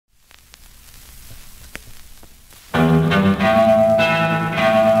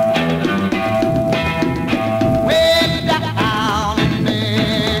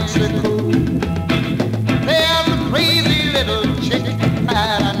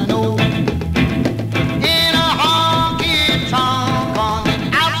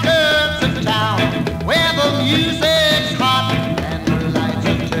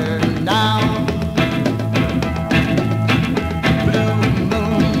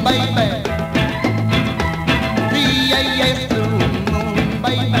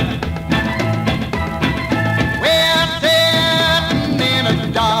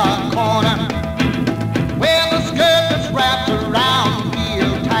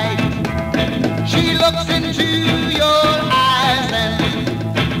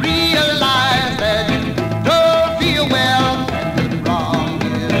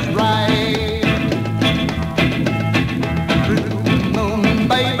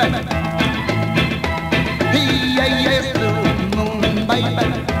Yes, blue moon, baby.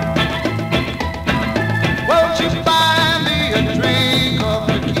 Won't you buy me a drink of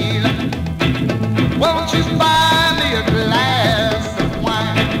tequila? Won't you buy me a glass of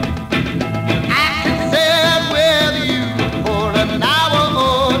wine? I can sit with you for an hour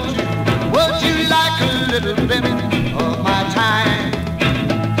or two. Would you like a little bit of my time?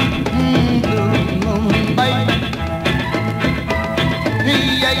 Blue moon, baby.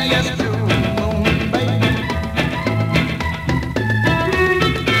 Yes, blue moon, baby.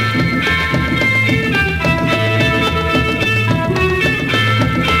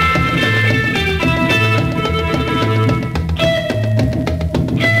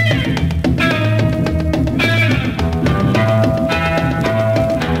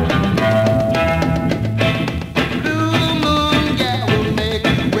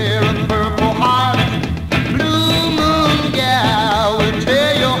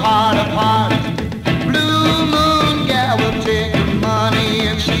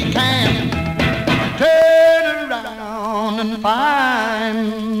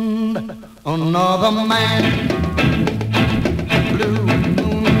 Another man, blue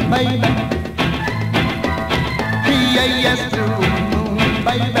moon, baby. Yes, blue moon,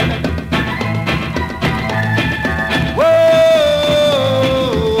 baby.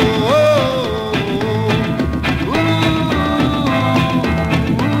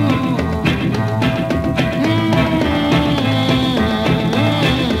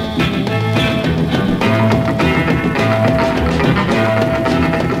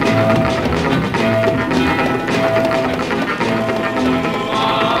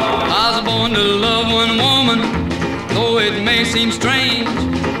 Seems strange,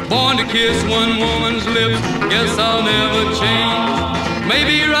 born to kiss one woman's lips. Guess I'll never change.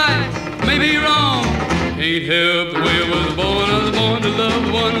 Maybe right, maybe wrong. Ain't helped the way I was born. I was born to love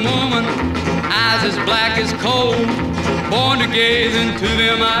one woman. Eyes as black as coal. Born to gaze into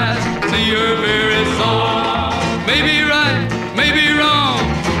them eyes, see her very soul. Maybe right, maybe wrong.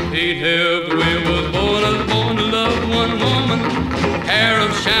 Ain't helped the way I was born. I was born to love one woman. Hair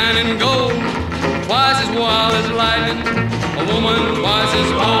of shining gold, twice as wild as lightning. A woman twice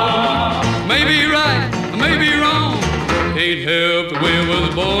as bold. Maybe right, maybe wrong. Ain't helped the way I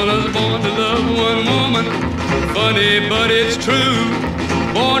was born. I was born to love one woman. Funny, but it's true.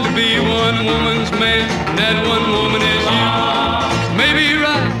 Born to be one woman's man. That one woman is you. Maybe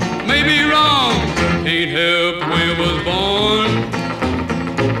right, maybe wrong. Ain't helped the way I was born.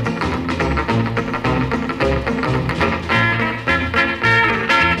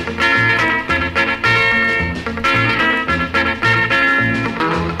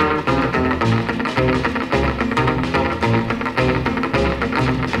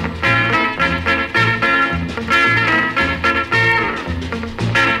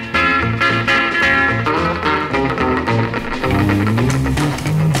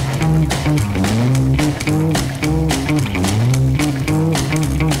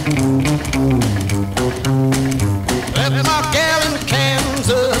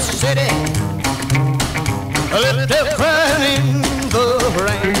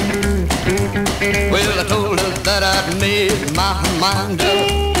 Mind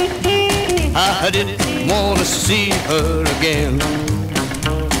up, I didn't want to see her again.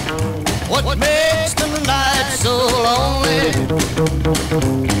 What makes the night so lonely?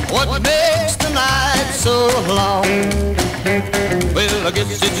 What makes the night so long? Well, I guess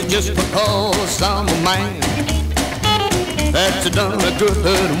it's just because I'm a man that's done a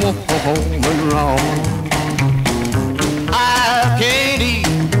good woman wrong. I can't eat,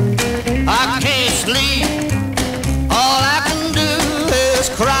 I can't sleep. All I can do is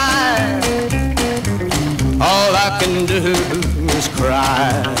cry. All I can do is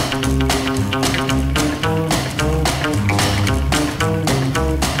cry.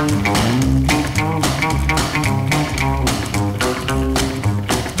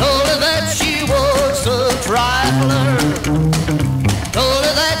 Told her that she was a trifler. Told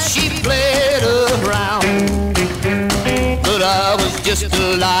her that she played around. But I was just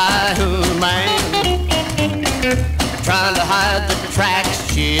a lying man, trying to hide the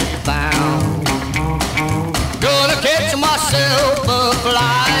tracks she found. Gonna catch myself a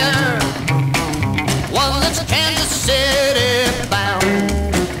flyer, one that's Kansas City bound.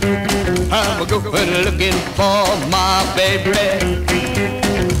 I'm going looking for my baby.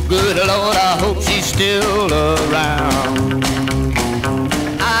 Good Lord, I hope she's still around.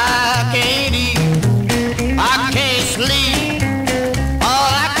 I can't eat, I can't sleep.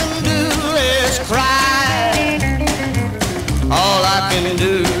 All I can do is cry. All I can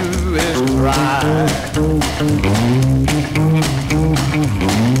do is cry.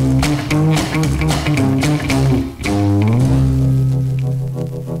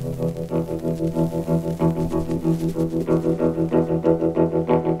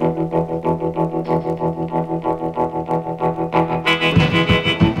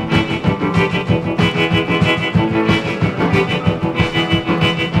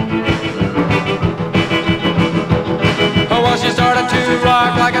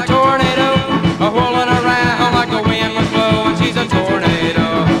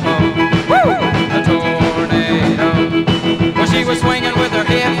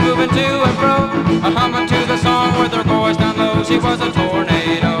 humming to the song with her voice down low. She was a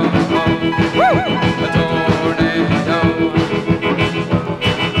tornado, a tornado.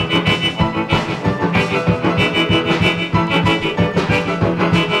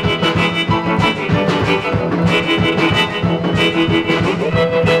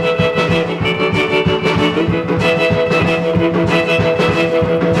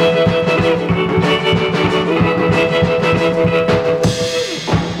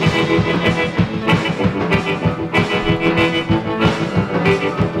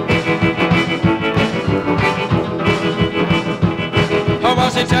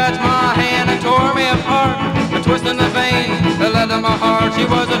 She touched my hand and tore me apart, a twist in the vein that led to my heart. She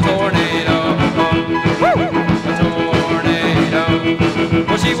was a tornado, a tornado.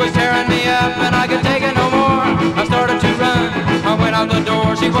 Well, she was tearing me up and I could take it no more. I started to run, I went out the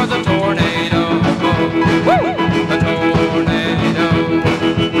door. She was a tornado, a tornado.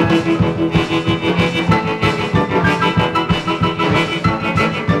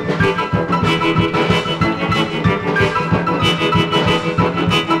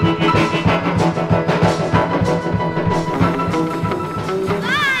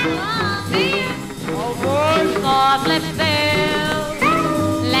 Flipsville,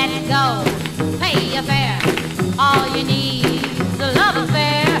 let's go, pay your fare. All you need's a love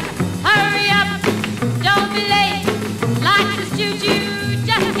affair. Hurry up, don't be late. Like to shoot you,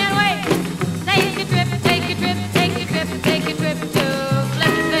 just can't wait. Take a trip, take a trip, take a trip, take a trip to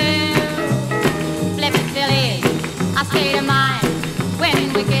Flipsville. Flipsville is a state of mind. When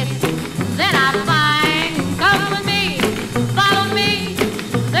we kiss, then I find. Come with me, follow me,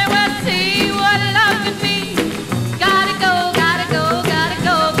 then we'll see what love can be. Gotta go, gotta go, gotta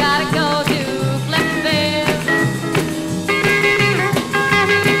go, gotta go to Flipsville.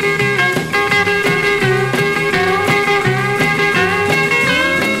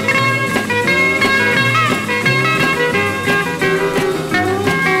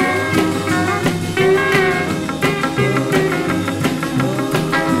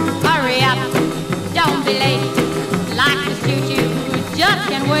 Hurry up, don't be late. Like to shoot you, just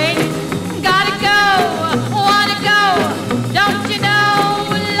can't wait. Gotta go, wanna go. Don't you know,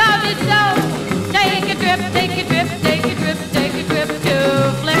 love is so. Take a trip, take a trip, take a trip, take a trip to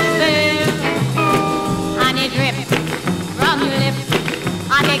Flipsville. Honey drip from your lips.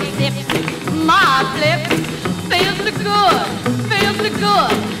 I take a sip, my flip. Feels so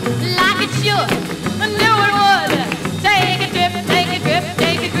good, like it should. I knew it would. Take a trip, take a trip,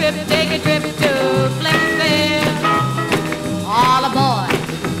 take a trip, take a trip to Flipsville. All aboard,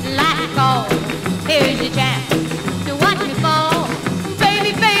 last call. Here's your chance to watch me fall.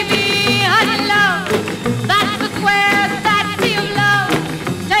 Baby, baby, honey, love. That's the square, that's the love.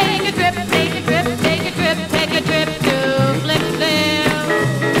 Take a trip, take a trip, take a trip, take a trip to Flipsville.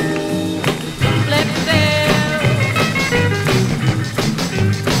 Flipsville.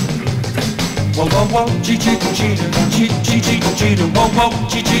 Whoa, whoa, whoa, cheater, cheater, cheater, whoa, whoa,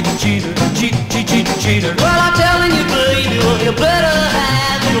 cheater, cheater, cheater. Well, I'm telling you, baby, well, you better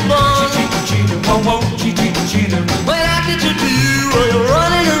have your fun. Cheater, whoa, whoa, cheater. When I get you to, well, you're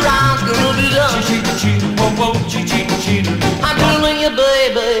running around's gonna be done. Cheater, whoa, whoa, cheater. I'm telling you,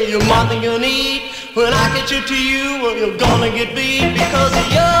 baby, you're more than you need. When I get you to you, well, you're gonna get beat because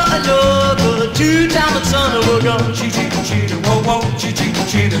you're a lover, two-time son of a gun. Cheater, whoa, whoa,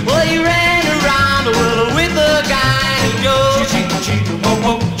 cheater. Well, you ran around, well, with a guy named Joe. Cheater, whoa,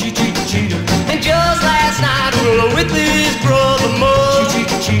 whoa, cheater. And just last night, well, with his brother Mo.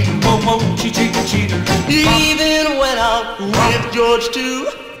 Cheater, whoa, whoa, cheater. You even went out with George too.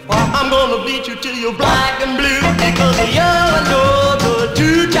 I'm gonna beat you till you're black and blue because you're a lover,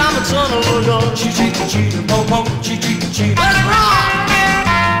 two-time son of a gun. Cheater, whoa, whoa, cheater. Let it rock!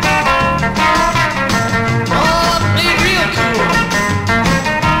 Oh, be real cool.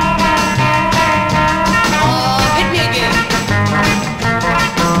 Oh, hit me again.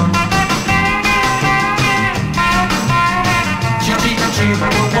 Cheater,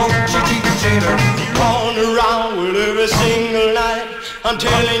 whoa, whoa, cheater. Going around with every single night. I'm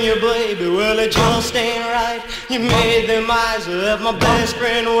telling you, baby, well, it just ain't right. You made them eyes of my best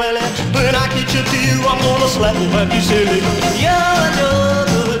friend Willie. When I get you to you, I'm gonna slap you like you silly. You're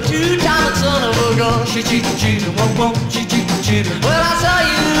another two-time son of a gun. Cheater, whoa, whoa, cheater. Well, I saw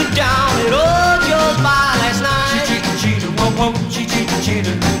you down at Old Joe's bar last night. Cheater, whoa, whoa,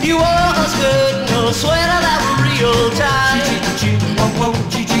 cheater. You wore a skirt and a sweater that was real tight. Cheater, whoa, whoa,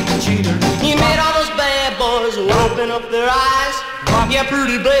 cheater. You made all those bad boys open up their eyes. Yeah,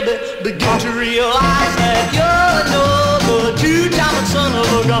 pretty baby, begin to realize that you're another a two-timing son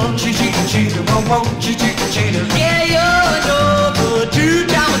of a gun. Cheater, whoa, whoa, cheater. Yeah, you're no good,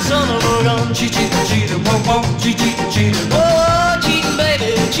 two-timing son of a gun. Cheater, whoa, whoa, cheater. Oh, cheating, baby,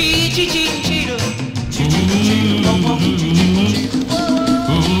 cheating. Cheater, whoa, whoa,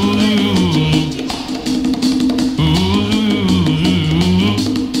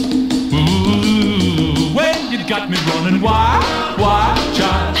 Well, you got me running wild,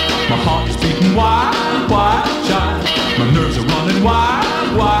 child. My heart is beating wild, child. My nerves are running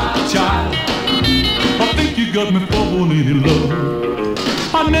wild, child. I think you got me falling in love.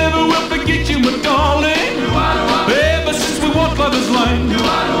 I never will forget you, my darling. Ever since we walked Lovers Lane,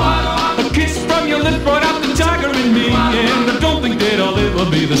 a kiss from your lips brought out the tiger in me, and I don't think that I'll ever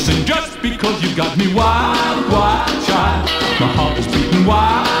be the same. Just because you got me wild, child. My heart is beating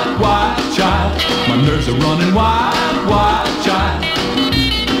wild, child. My nerves are running wild, child.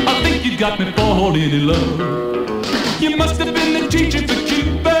 I think you got me falling in love. You must have been the teacher for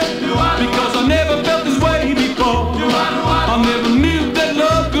Cupid, because I never felt this way before. I never knew that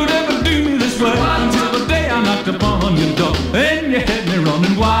love could ever do me this way, until the day I knocked upon your door, and you had me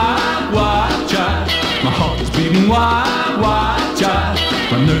running wild, child. My heart is beating wild, child.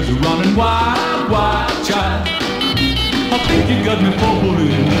 My nerves are running wild, child. I think you got me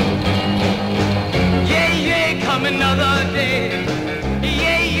falling in love. Yeah, come another day.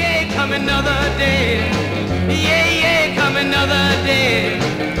 Yeah, come another day. Yeah, come another day.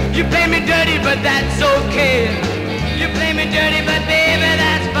 You play me dirty, but that's okay. You play me dirty, but baby,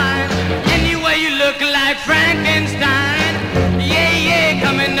 that's fine. Anyway, you look like Frankenstein. Yeah,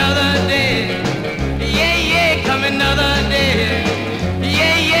 come another day. Yeah, come another day.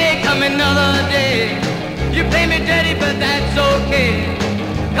 Yeah, come another day. You play me dirty, but that's okay.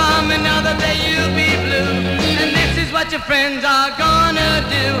 Come another day, you'll be blue. And this is what your friends are gonna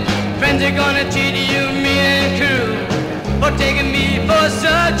do. Friends are gonna cheat you, me and crew, for taking me for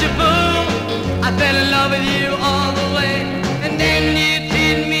such a fool. I fell in love with you all the way, and then you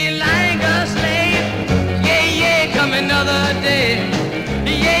treated me like a slave. Yeah, come another day.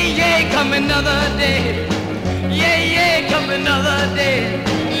 Yeah, come another day. Yeah, come another day.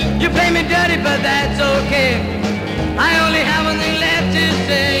 You play me dirty, but that's okay. I only have one thing left to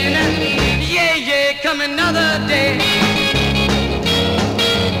say, and that's yeah, come another day.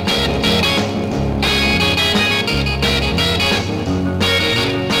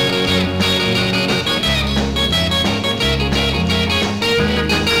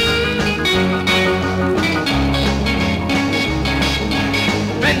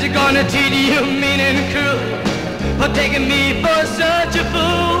 Friends are gonna treat you mean and cruel, for taking me for such a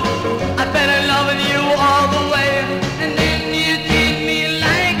fool. I fell in love with you all the way, and then you treat me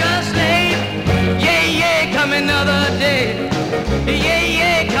like a slave. Yeah, come another day.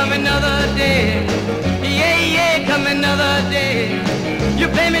 Yeah, come another day. Yeah, come another day. You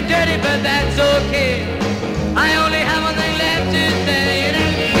play me dirty, but that's okay. I only have one thing left to say, and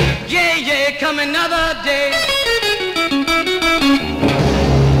that's yeah, come another day.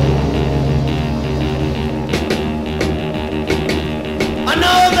 I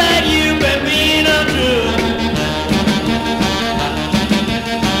know that you've been being untrue.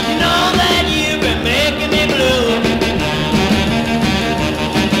 You know that you've been making me blue.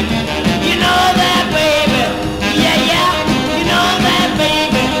 You know that, baby. Yeah. You know that,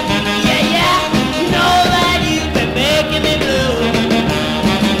 baby. Yeah. You know that you've been making me blue.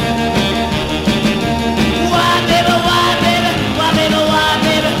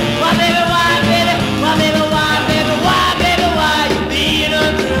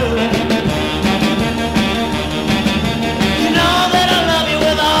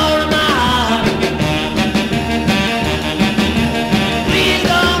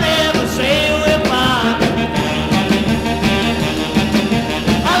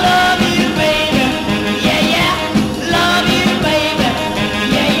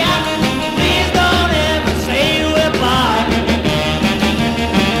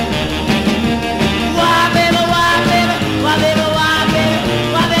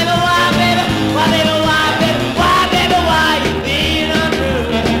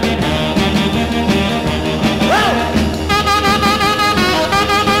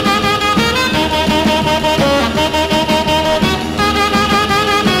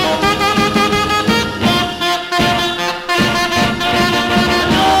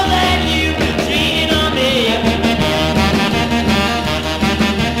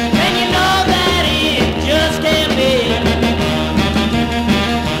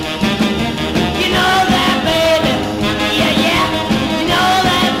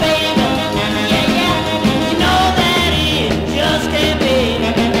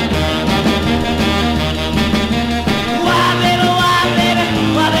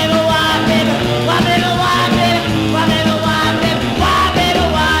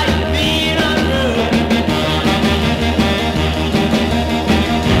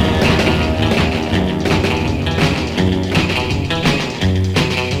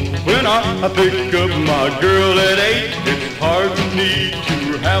 I pick up my girl at 8. It's hard for me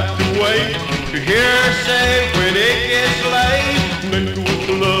to have to wait to hear her say when it gets late, make her with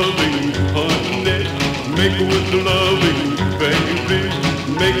the loving, honey, make her with the loving, baby,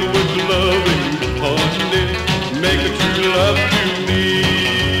 make her with the loving, honey, make her true love to me.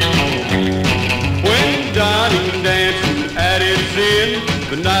 When dining, dancing at its end,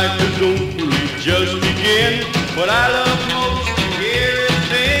 the night does only just begin. What I love most to hear is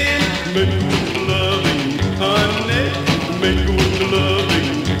then, make her with the loving, honey, make her with the loving,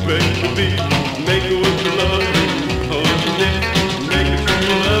 baby, make her with the loving, honey, make her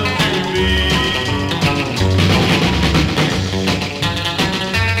true love to me.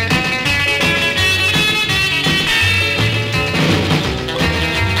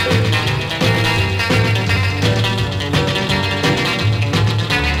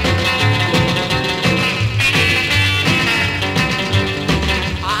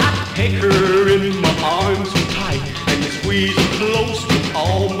 Take her in my arms so tight and squeeze her close with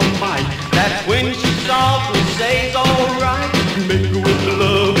all my might. That's when she softly says, alright, make her with the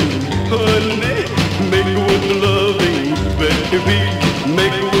loving, honey, make her with the loving, baby,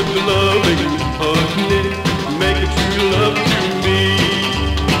 make her with the loving, honey, make her true love to me.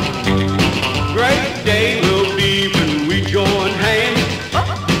 Great day will be when we join hands, oh,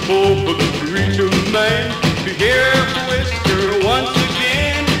 for the preacher man to hear her whisper once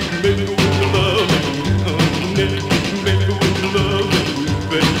again. Make her with the loving, honey, make her with the loving,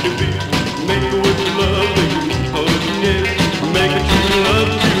 baby, make her with the loving, honey, make her true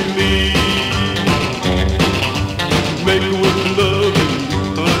love to me. Make her with the loving,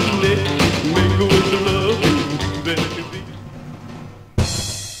 honey, make her with the loving, baby.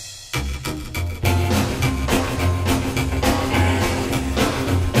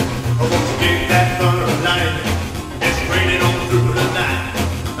 Oh, won't you dig that thunder light? It's raining on through the night.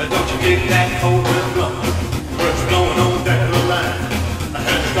 Don't you dig that cold wind blowing? What's going on down the line? I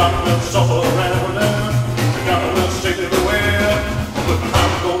had to stop a little sofa around now. I got a little sick everywhere. But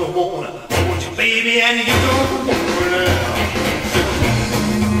I'm gonna wanna hold you, baby, and you don't want me now.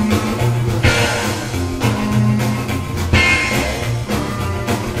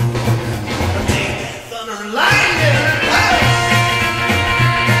 Dig that thunder and lightning.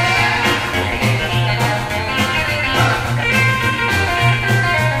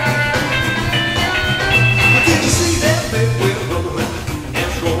 Did you see that baby rolling?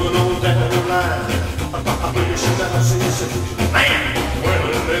 It's rolling on down the line. I really should have seen it. Man, well,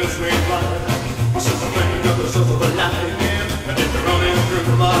 this way flying. I said the thing of the silver lining, and it's running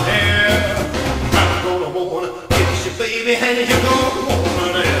through my hair. I'm gonna wanna kiss you, baby, and you're gonna wanna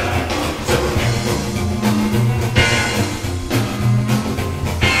there.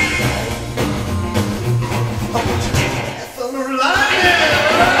 I want you to get that thunder lightning.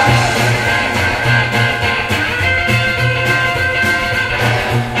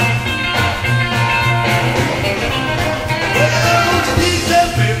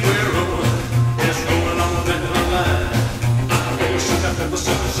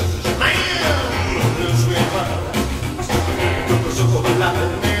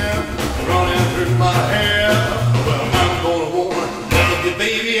 Running through my hair. Well, I'm gonna wanna love you,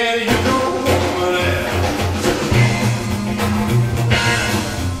 baby, and you don't wanna there.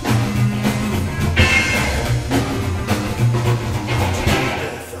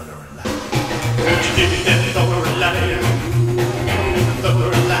 Won't you give me that thunder and lightning? Thunder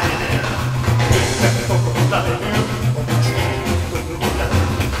and lightning. That thunder and lightning.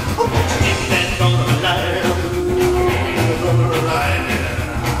 Won't you give me that thunder and lightning? Thunder and lightning.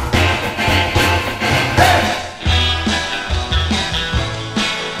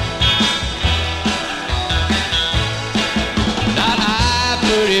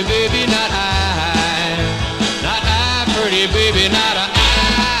 Pretty baby, not I, pretty baby, not I.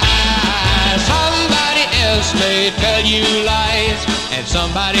 Somebody else may tell you lies, and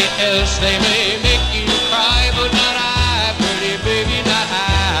somebody else they may make you cry, but not I, pretty baby, not I.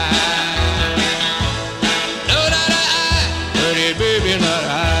 No, not I, pretty baby, not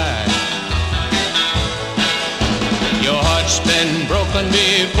I. Your heart's been broken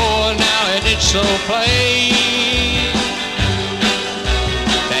before now, and it's so plain.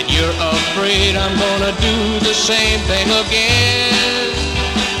 You're afraid I'm gonna do the same thing again.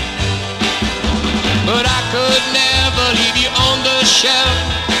 But I could never leave you on the shelf.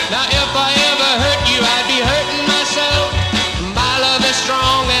 Now if I ever hurt you, I'd be hurting myself. My love is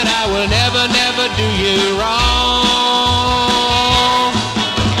strong and I will never, never do you wrong.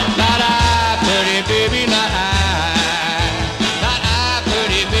 Not I, pretty baby, not I. Not I,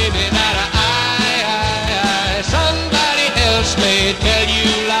 pretty baby, not I. Somebody else may tell you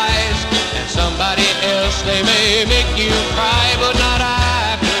lies,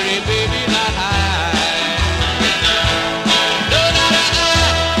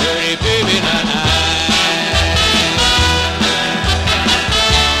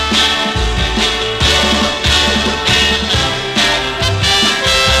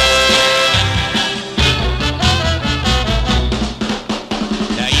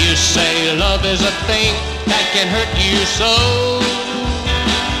 is a thing that can hurt you so.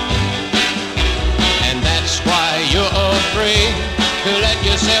 And that's why you're afraid to let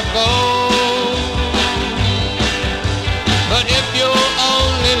yourself go. But if you'll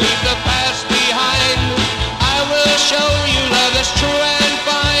only leave the past behind, I will show you love is true and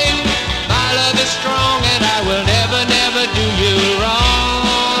fine. My love is strong and I will never, never do you wrong.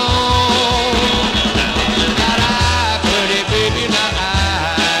 Not I, pretty baby, not I.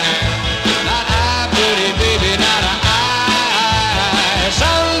 Not I, pretty baby, not I.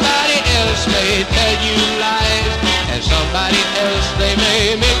 Somebody else may tell you lies, and somebody else they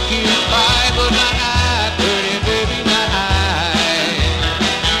may make you cry, but not I, pretty baby, not I.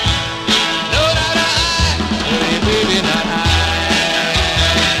 No, not I, pretty baby, not I.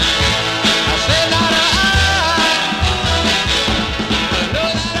 I said not I. No,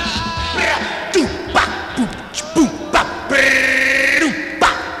 not I.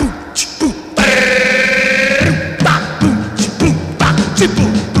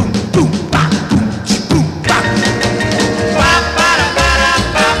 Boom.